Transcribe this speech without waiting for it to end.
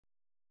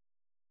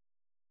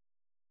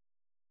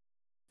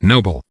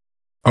noble,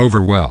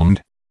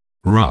 overwhelmed,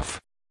 rough,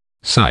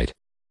 sight,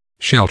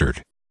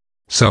 sheltered,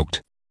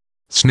 soaked,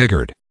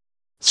 sniggered,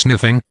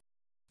 sniffing,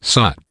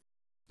 sought,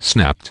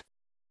 snapped,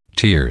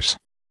 tears,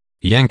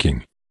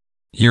 yanking,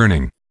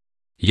 yearning,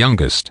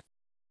 youngest,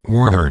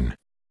 worn,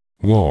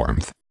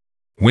 warmth,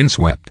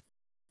 windswept,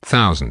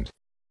 thousand,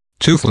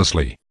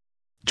 toothlessly,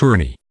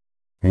 tourney,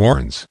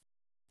 warrens,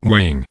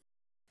 weighing,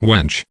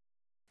 wench,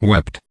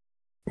 wept,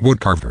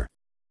 woodcarver,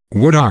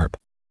 woodharp,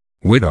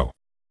 widow,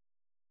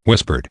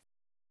 whispered,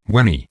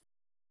 whinny,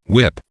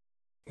 whip,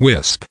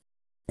 wisp,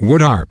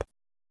 woodharp,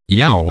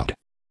 yowled,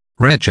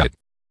 wretched,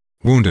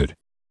 wounded,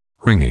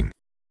 ringing,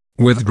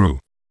 withdrew,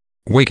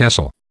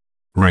 wakesel,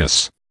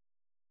 riss,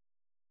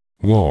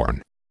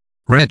 worn,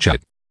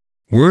 wretched,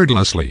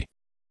 wordlessly,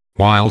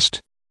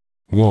 whilst,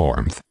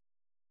 warmth.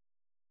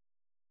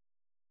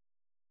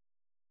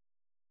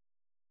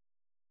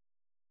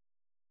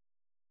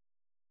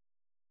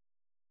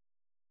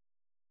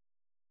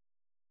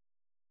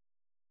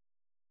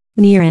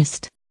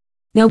 Nearest,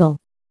 noble,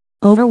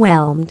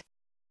 overwhelmed,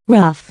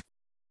 rough,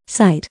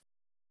 sight,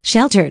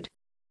 sheltered,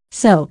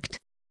 soaked,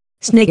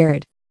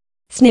 sniggered,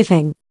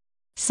 sniffing,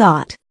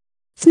 sought,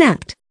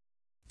 snapped,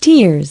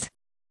 tears,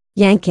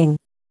 yanking,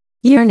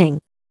 yearning,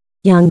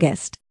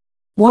 youngest,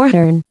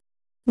 worn,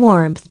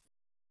 warmth,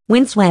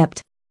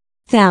 windswept,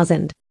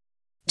 thousand,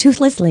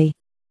 toothlessly,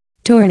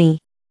 tourney,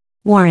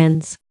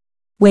 warrens,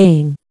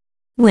 weighing,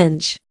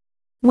 winch,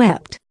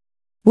 wept,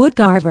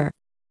 woodcarver,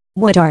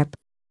 woodharp,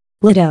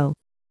 widow,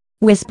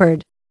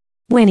 whispered,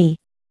 whinny,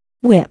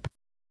 whip,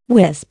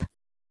 wisp,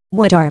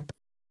 woodharp,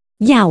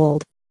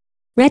 yowled,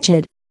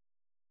 wretched,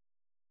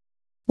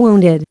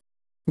 wounded,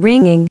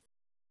 ringing,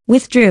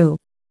 withdrew,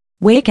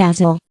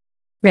 wakesel,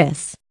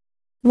 riss,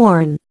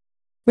 worn,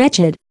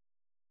 wretched,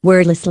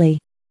 wordlessly,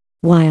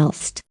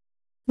 whilst,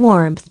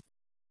 warmth.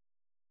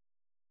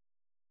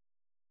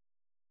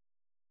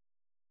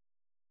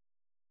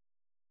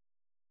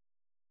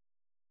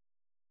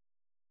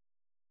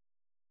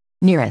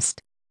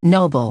 Nearest,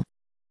 noble,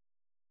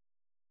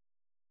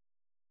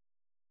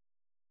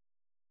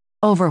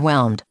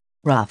 overwhelmed,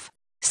 rough,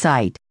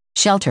 sight,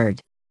 sheltered,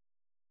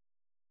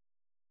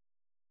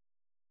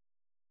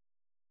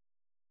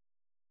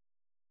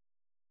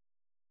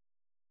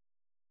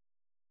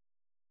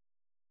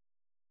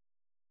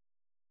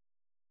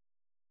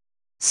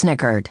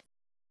 snickered,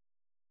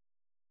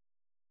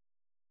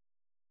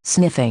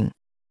 sniffing,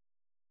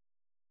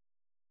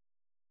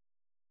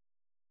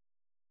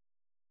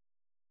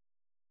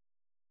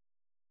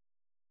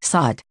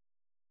 sought,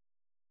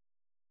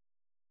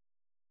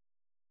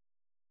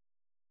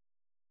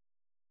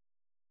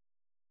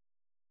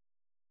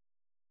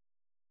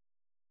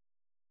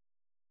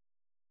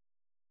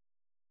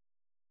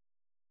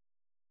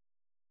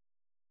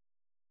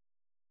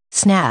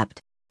 snapped,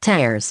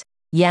 tears,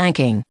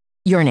 yanking,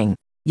 yearning,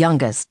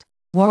 youngest,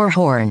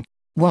 warhorn,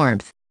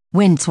 warmth,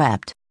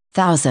 windswept,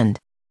 thousand,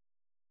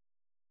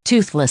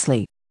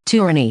 toothlessly,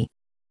 tyranny,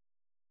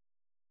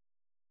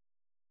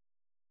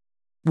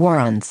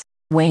 warrens,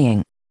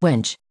 weighing,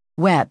 winch,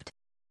 wept,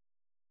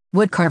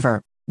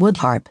 woodcarver,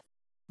 woodharp,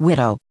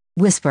 widow,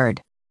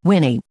 whispered,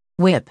 whinny,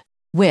 whip,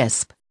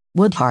 wisp,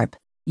 woodharp,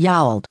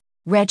 yowled,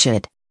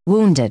 wretched,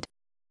 wounded,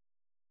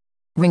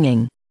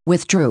 ringing,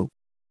 withdrew,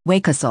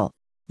 wakesel,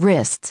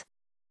 wrists,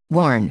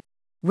 worn,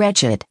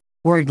 wretched,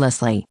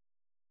 wordlessly,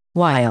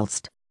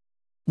 whilst,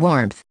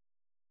 warmth.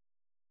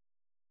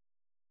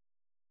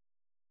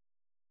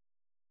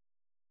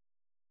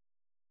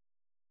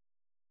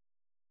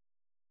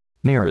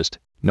 Nearest,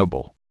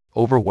 noble,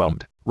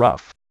 overwhelmed,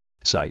 rough,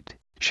 sight,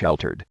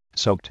 sheltered,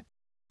 soaked,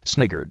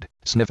 sniggered,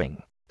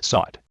 sniffing,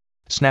 sought,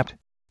 snapped,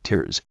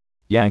 tears,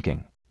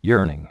 yanking,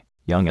 yearning,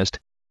 youngest,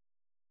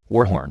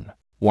 warhorn,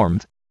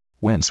 warmth,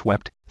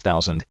 windswept,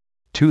 thousand,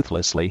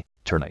 toothlessly,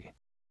 tourney,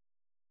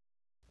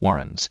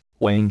 warrens,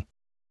 weighing,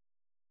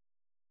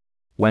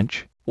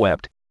 wench,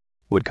 wept,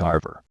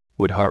 woodcarver,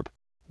 woodharp,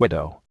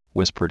 widow,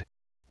 whispered,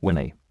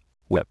 whinny,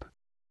 whip,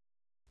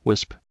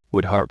 wisp,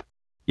 woodharp,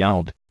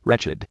 yowled,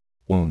 wretched,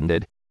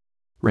 wounded,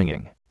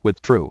 ringing,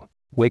 withdrew,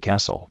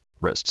 wakesel,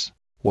 wrists,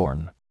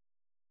 worn,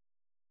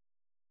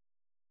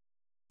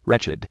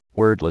 wretched,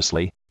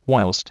 wordlessly,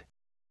 whilst,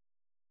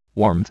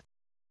 warmth.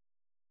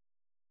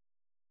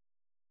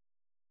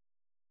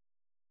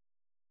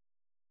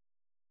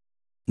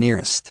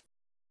 Nearest,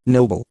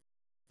 noble,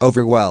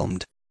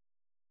 overwhelmed,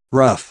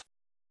 rough,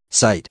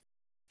 sight,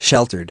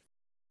 sheltered,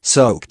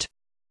 soaked,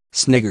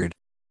 sniggered,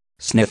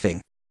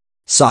 sniffing,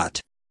 sought,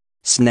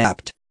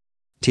 snapped,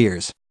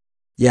 tears,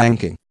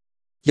 yanking,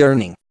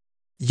 yearning,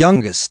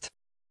 youngest,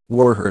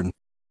 warhorn,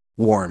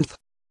 warmth,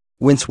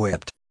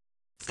 windswept,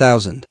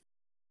 thousand,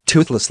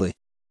 toothlessly,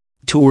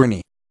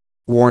 tourney,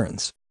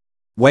 warrens,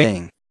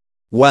 weighing,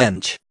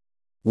 wench,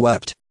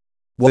 wept,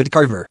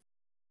 woodcarver,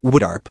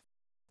 woodharp,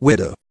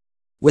 widow,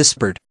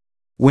 whispered,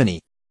 whinny,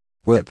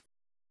 whip,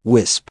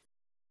 wisp,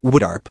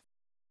 woodharp,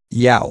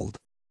 yowled,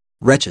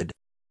 wretched,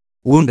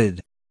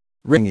 wounded,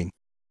 ringing,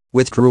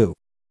 withdrew,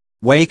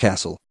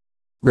 wakesel,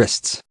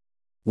 wrists,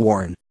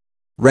 worn,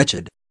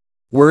 wretched,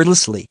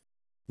 wordlessly,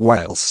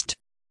 whilst,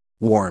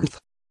 warmth.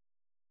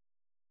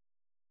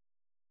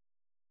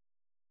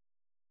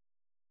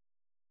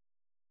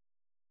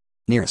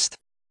 Nearest,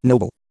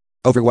 noble,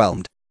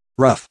 overwhelmed,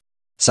 rough,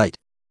 sight,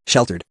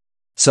 sheltered,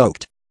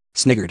 soaked,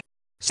 sniggered,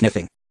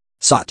 sniffing,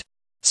 sought,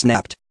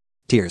 snapped,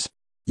 tears,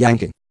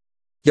 yanking,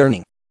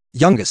 yearning,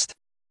 youngest,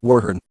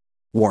 warhorn,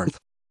 warmth,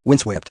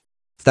 windswept,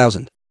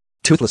 thousand,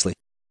 toothlessly,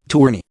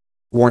 tourney,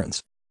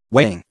 warrens,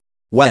 weighing,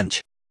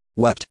 wench,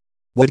 wept,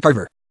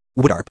 woodcarver,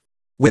 woodarp,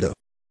 widow,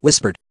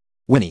 whispered,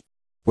 whinny,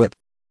 whip,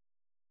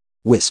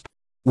 wisp,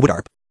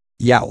 woodarp,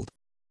 yowled,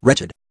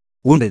 wretched,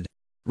 wounded,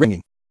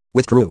 ringing,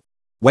 withdrew,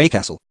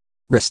 Waycastle,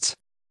 wrists,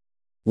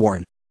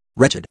 worn,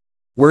 wretched,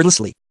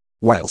 wordlessly,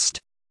 whilst,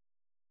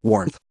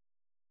 warmth.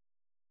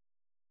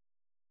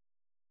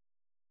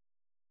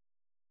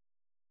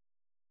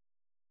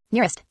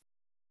 Nearest.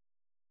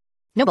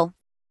 Noble.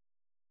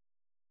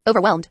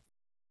 Overwhelmed.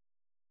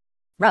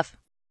 Rough.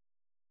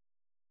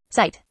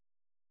 Sight.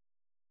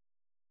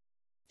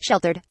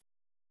 Sheltered.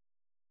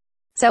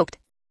 Soaked.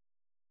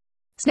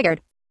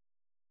 Sniggered.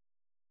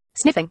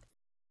 Sniffing.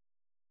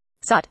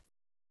 Sought.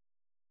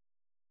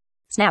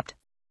 Snapped.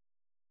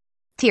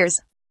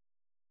 Tears.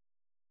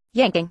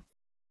 Yanking.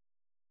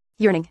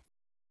 Yearning.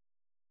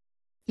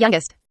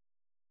 Youngest.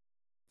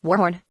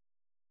 Warhorn.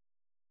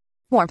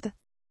 Warmth.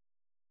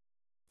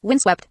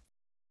 Windswept.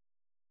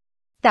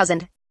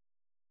 Thousand.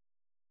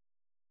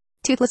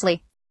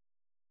 Toothlessly.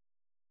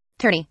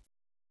 Tourney.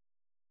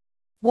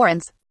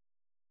 Warrens.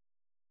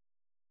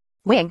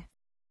 Wing.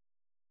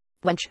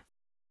 Wench.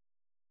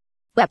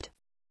 Wept.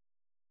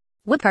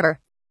 Woodcarver.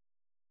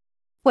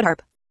 Woodharp.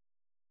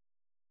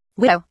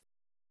 Widow.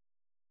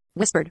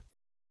 Whispered.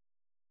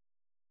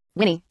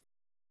 Whinny.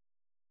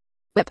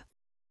 Whip.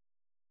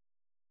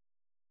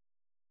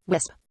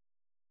 Wisp.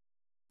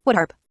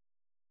 Woodharp.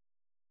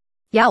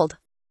 Yowled.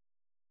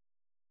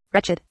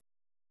 Wretched.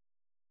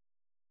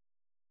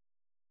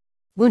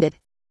 Wounded.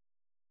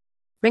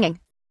 Ringing.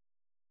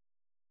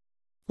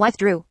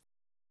 Withdrew.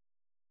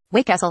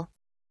 Waycastle.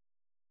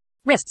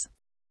 Wrists.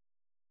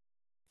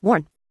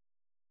 Worn.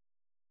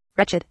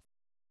 Wretched.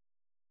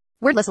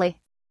 Wordlessly.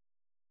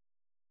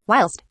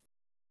 Whilst.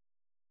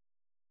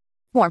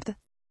 Warmth.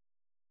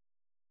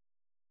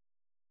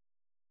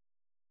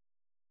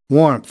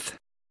 Warmth,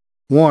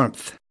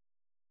 warmth,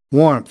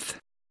 warmth,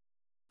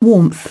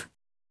 warmth,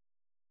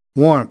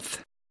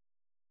 warmth,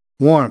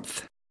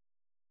 warmth.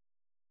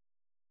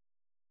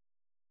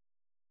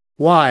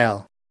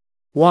 While,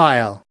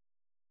 while,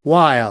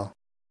 while,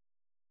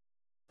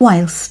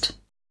 whilst,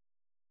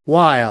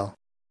 while,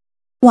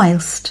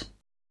 whilst,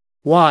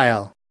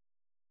 while.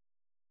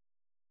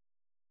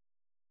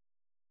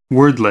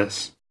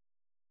 Wordless,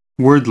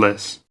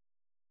 wordless,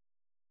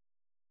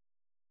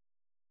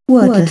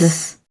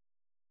 wordless,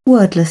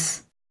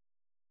 wordless,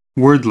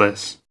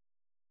 wordless,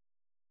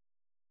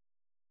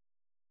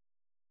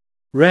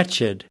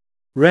 Wretched,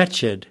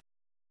 wretched,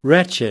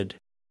 wretched,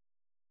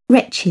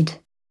 wretched,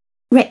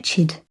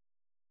 wretched,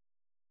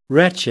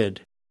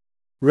 wretched,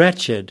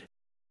 wretched,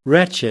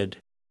 wretched.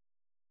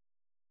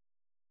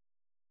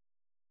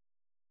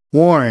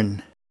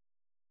 Worn,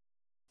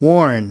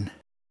 worn,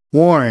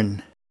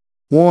 worn,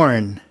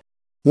 worn,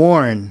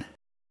 worn,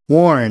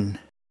 worn,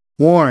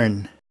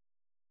 worn.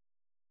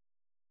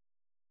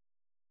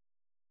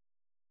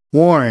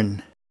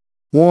 Worn,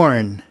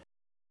 worn.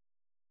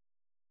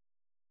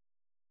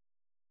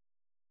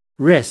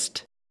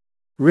 Wrist,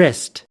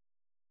 wrist,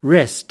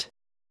 wrist,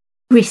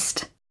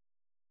 wrist,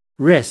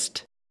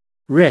 wrist,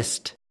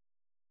 wrist.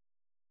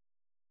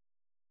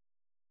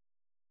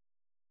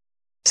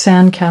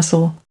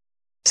 Sandcastle,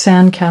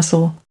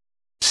 sandcastle,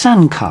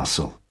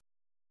 Sandcastle.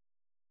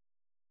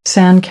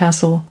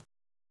 sandcastle,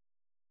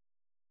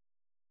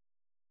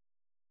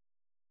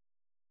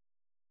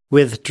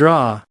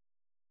 Withdraw,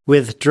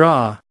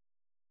 withdraw,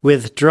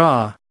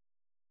 withdraw,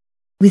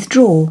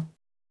 withdraw,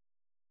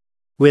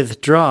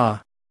 withdraw,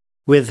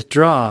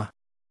 withdraw.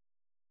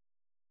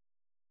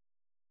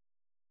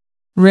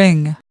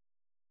 ring,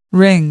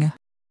 ring,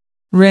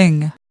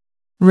 ring,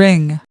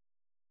 ring,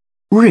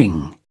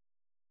 Ring.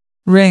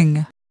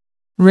 ring,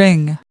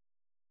 ring,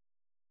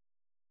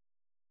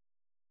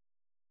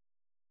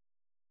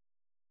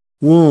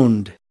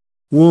 Wound,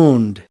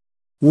 wound,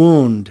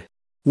 wound,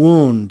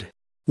 wound,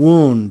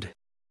 wound.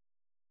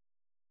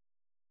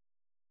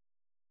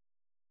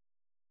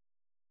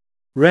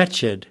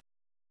 Wretched,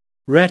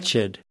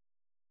 wretched,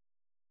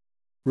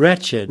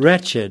 wretched,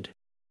 wretched.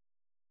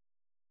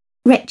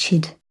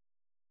 wretched,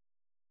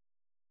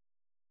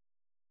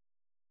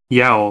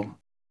 yowl,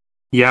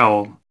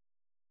 yowl,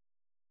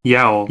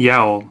 yowl,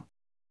 yowl,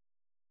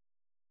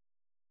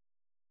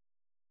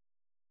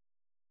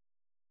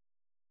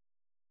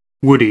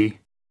 woody,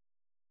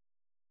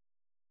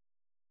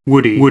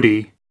 woody,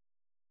 woody,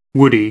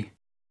 woody,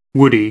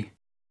 woody,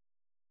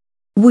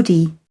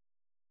 woody,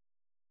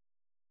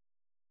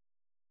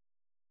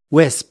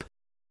 Wisp,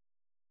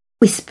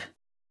 wisp,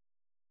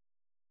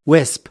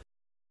 wisp,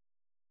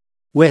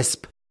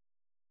 wisp,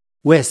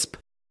 wisp.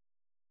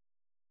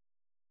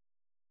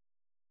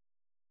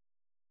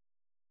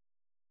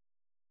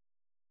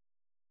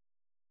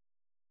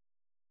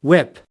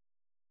 whip,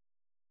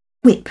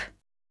 whip,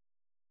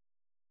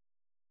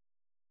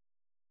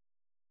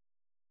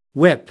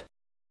 whip,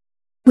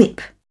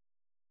 whip,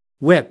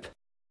 whip,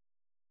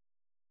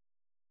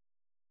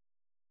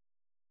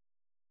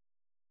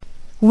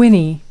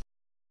 whinny,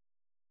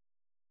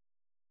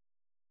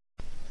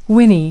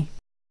 whinny,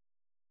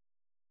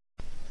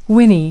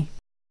 whinny,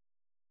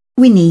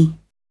 whinny,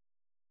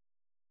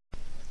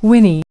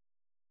 whinny,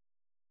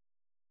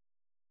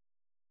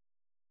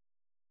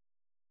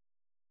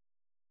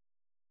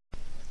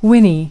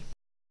 whinny,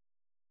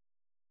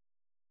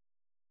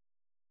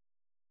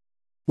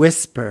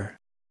 whisper,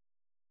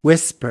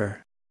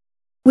 whisper,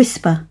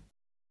 whisper,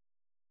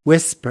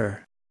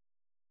 whisper,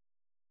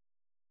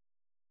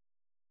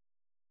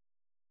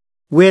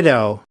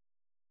 widow,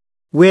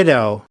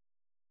 widow,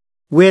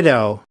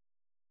 widow,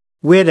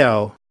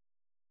 widow,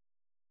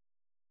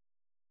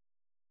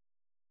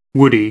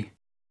 woody,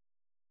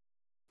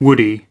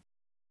 woody,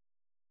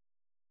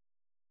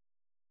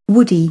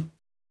 woody,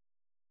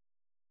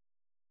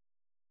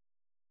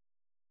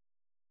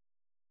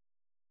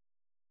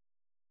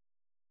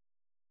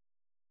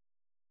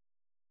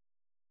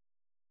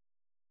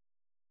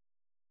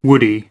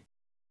 woody,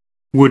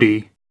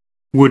 woody,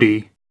 woody,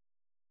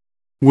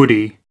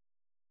 woody,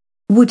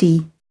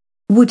 woody,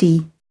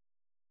 woody,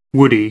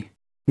 woody,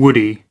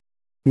 woody,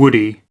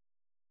 woody,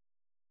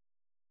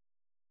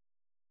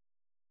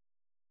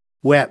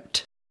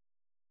 wept,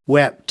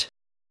 wept,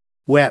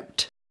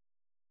 wept,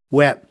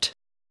 wept,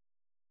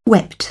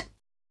 wept,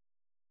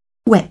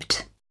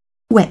 wept,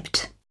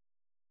 wept,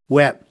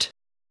 wept,